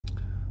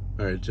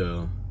Alright,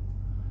 y'all.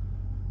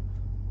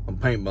 I'm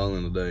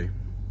paintballing today.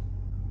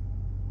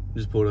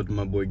 Just pulled up to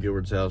my boy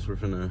Gilbert's house. We're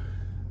finna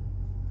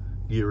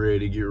get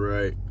ready, get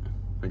right.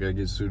 I gotta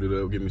get suited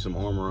up, get me some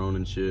armor on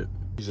and shit.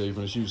 He said he's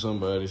gonna shoot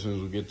somebody as soon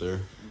as we get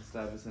there.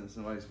 Stop us in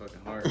somebody's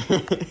fucking heart.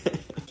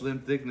 Slim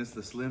thickness,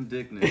 the slim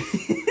dickness.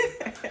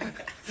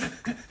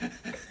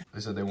 They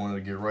said they wanted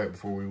to get right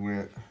before we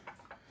went.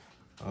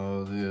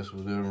 All this,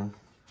 whatever.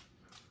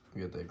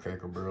 We got that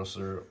Cracker Barrel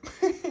syrup.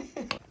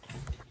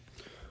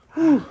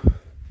 Whew.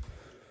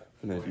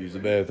 I had to use the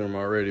bathroom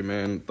already,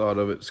 man. Thought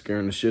of it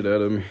scaring the shit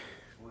out of me.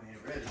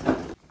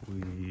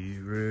 We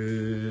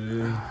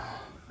ready.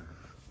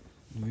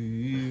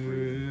 We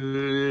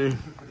ready.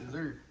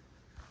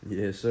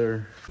 Yes,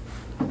 sir.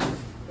 I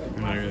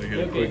gotta get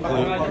a quick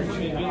clip.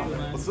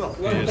 What's up?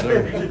 Yes,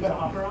 sir.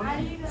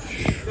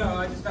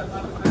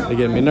 They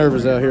getting me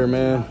nervous out here,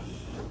 man.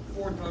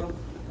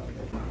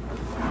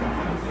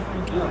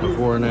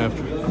 Before and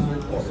after.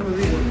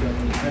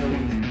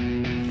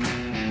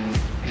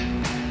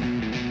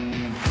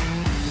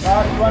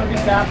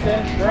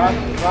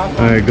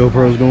 Alright,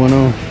 GoPro's going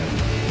on.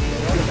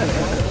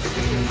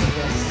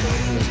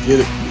 Let's get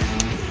it.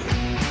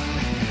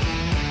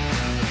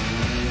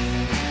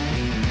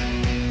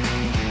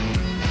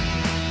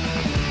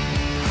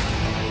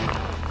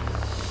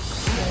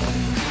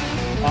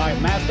 Alright,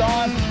 mask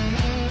on.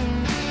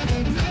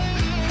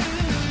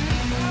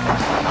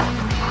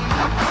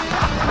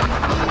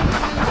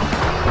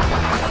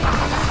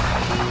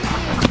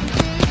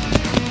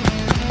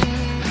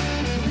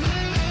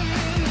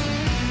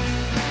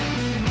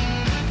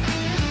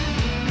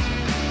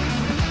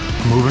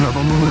 Moving up,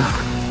 I'm moving up.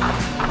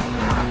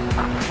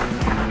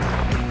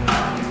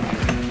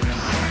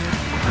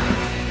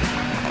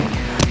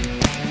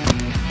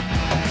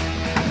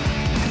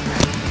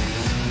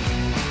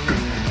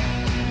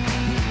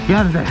 Get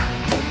out of there.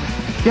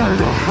 Get out of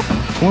there.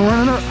 One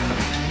running up.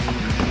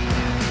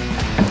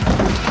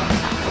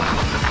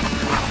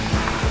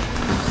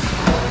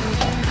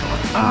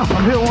 Ah,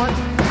 I'm hit one.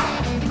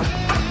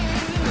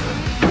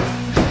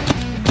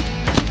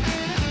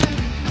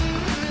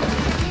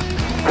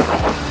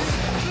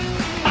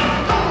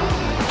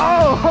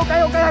 Oh,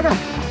 okay, I got it.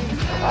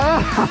 Ah,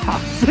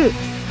 shit.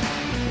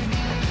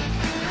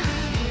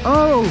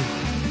 Oh.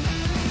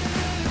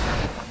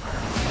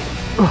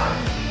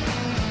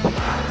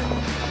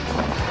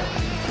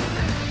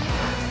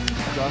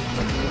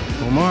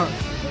 One more.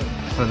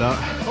 Put up.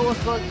 Oh,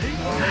 what's going on?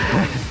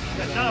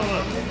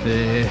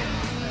 Yeah.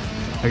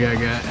 I got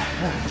it.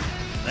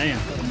 Damn.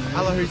 I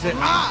love who said,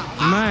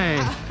 Man,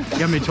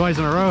 got me twice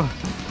in a row. I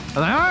was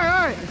like, all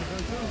right.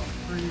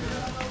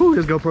 Whew,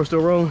 this GoPro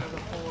still rolling.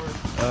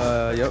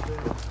 Yep.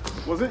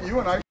 Was it you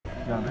and I?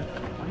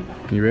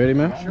 You ready,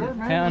 man? Sure,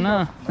 man. Hell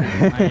no. I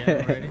am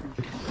ready.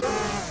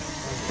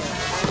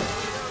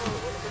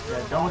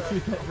 Yeah, don't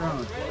shoot that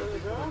drone.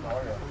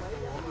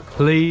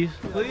 Please.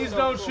 Please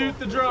don't shoot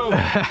the drone.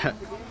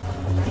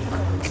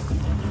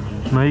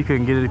 No, you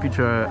couldn't get it if you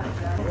tried.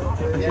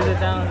 Shoot it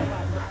down.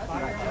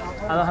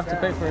 I don't have to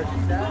pay for it.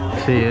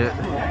 See it.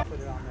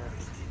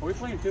 Are we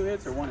playing 2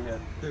 hits or 1 hit?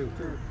 Two.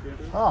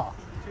 Oh.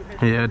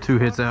 Yeah, 2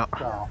 hits out.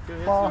 Oh.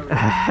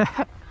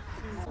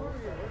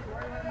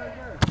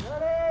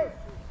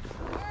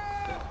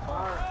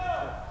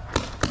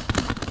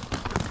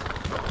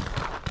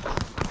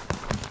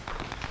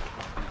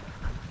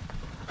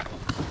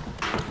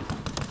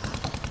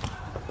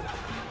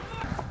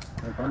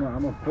 I'm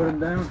gonna put him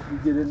down. You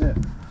get in there.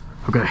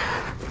 Okay.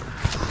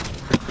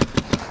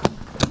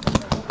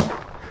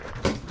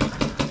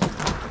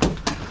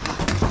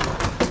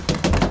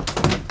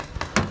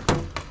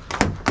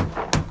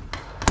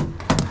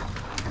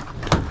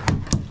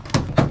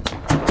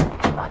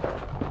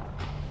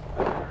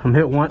 I'm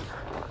hit once.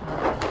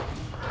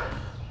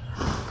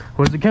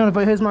 What does it count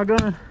if it hits my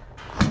gun?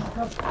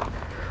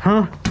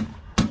 Huh?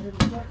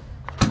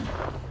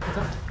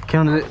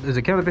 Counted it? Does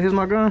it count if it hits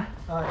my gun?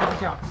 Doesn't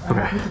count.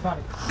 Okay. Hit the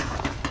body.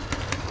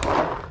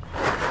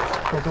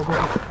 Go.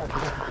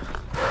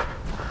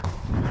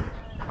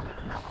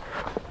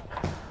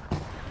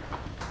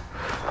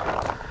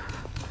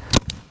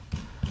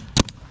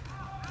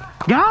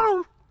 Got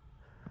him!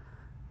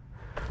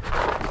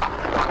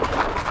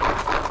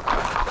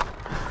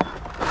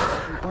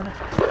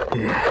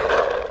 Yeah.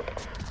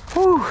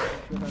 Whew.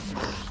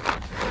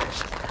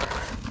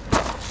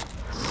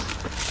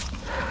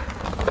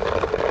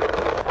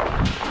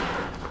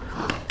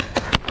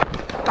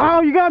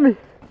 Oh, you got me.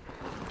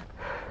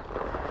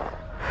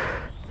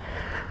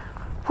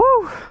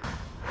 Whew.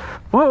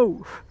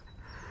 Whoa.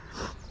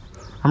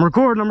 I'm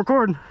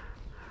recording.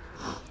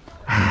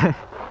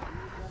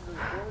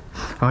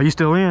 Oh, you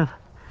still in?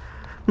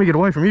 Let me get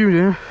away from you,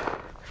 then.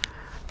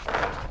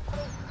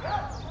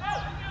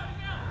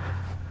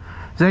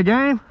 Is that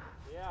game?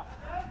 Yeah.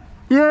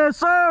 Yes,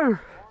 sir.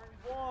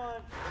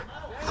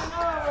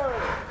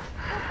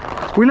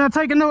 We're not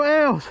taking no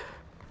L's.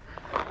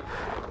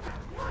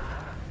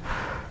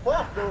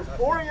 What? There was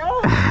 4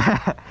 yards?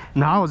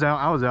 No, I was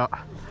out.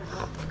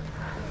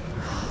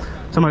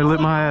 Somebody lit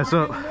my ass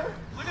up.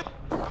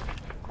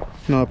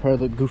 No, I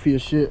probably look goofy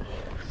as shit.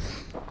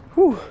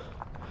 Whew.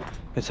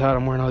 It's hot,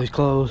 I'm wearing all these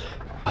clothes.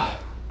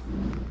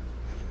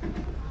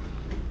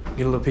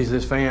 Get a little piece of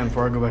this fan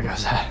before I go back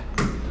outside.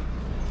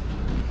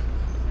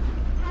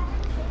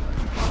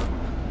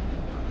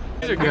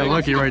 I got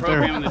lucky right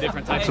there.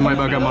 Somebody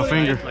about got my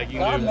finger. Like you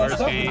can do burst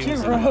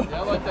games,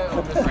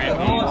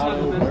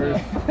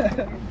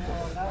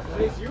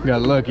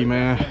 Got lucky,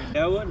 man.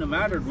 Yeah, it wouldn't have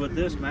mattered with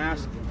this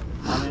mask.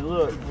 I mean,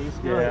 look, he's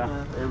still,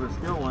 it was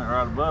still went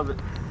right above it.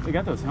 We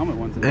got those helmet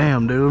ones.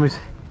 Damn, dude. Let me see.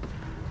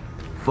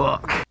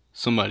 Fuck.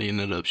 Somebody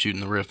ended up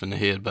shooting the ref in the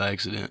head by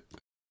accident.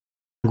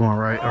 I'm going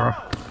right, Earl.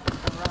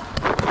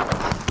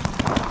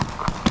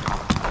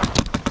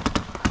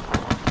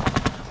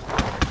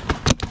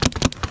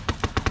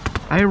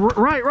 Hey,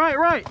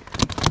 right.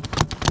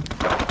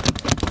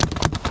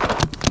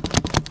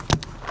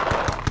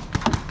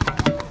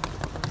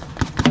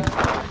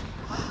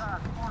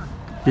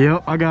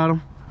 Yep, I got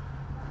him.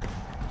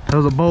 That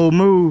was a bold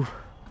move.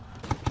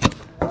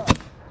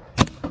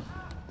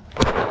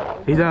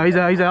 He's out.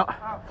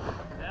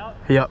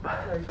 Yep.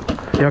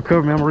 Yeah,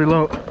 cover me, I'm gonna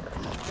reload.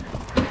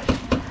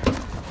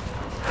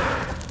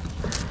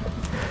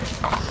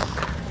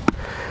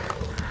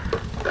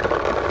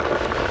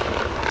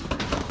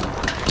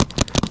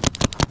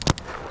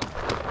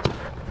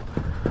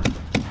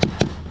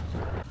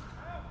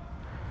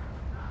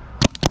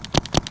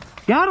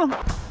 Got him.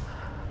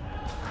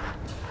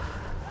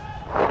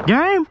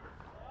 Game.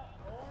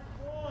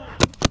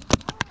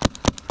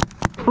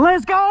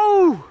 Let's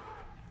go.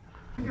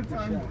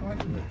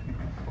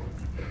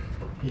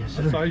 Yes,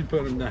 sir. That's how you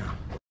put him down.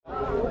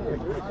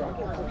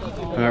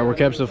 All right, we're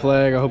capturing the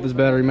flag. I hope this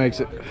battery makes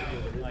it.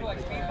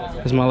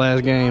 This is my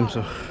last game,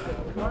 so.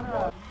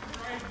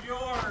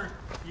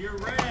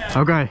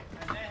 Okay.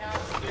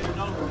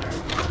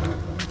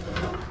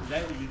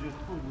 You just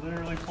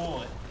literally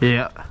pull it.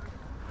 Yeah.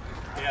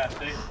 Yeah,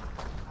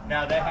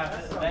 now they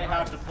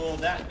have to pull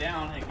that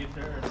down and get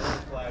their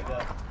flag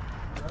up.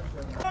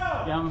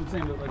 Yeah, I'm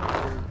saying that like.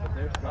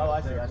 Oh,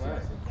 I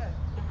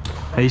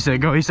see. He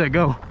said go. He said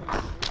go.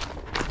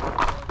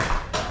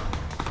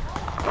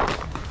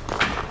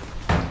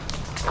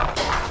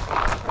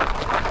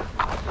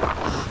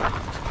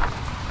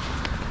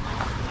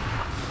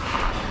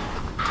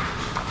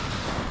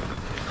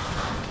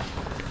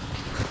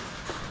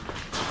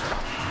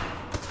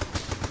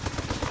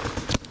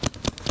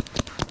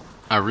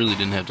 I really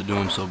didn't have to do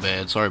him so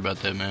bad. Sorry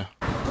about that, man.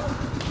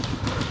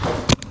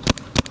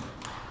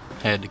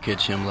 Had to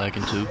catch him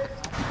lacking too.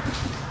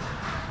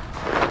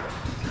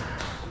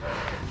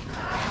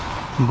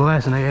 I'm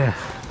blasting their ass.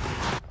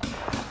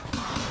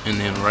 And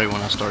then right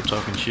when I start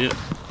talking shit.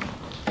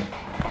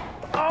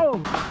 Oh!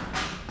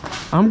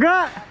 I'm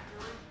got.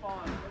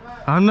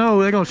 I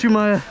know, they're gonna shoot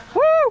my ass.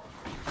 Woo!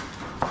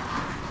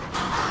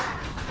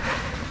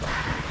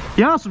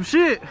 Y'all some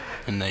shit.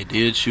 And they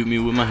did shoot me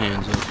with my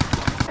hands up.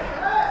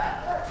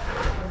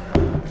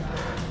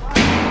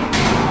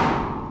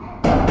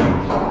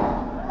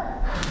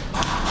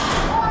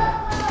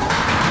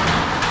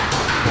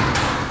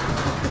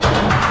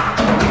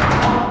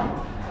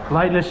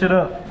 Lighten this shit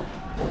up.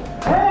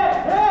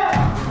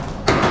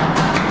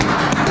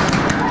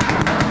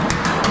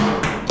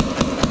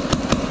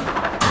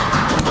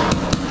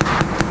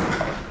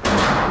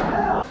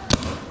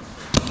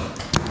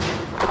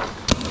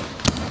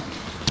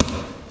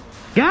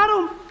 Got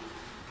him!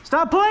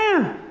 Stop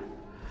playing!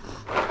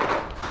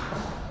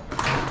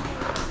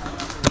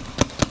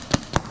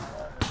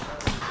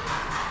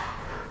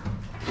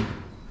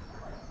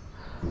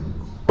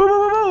 Boom, boom,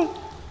 boom, boom!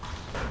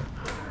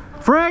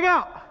 Frag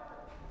out!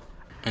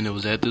 And it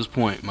was at this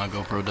point my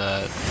GoPro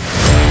died.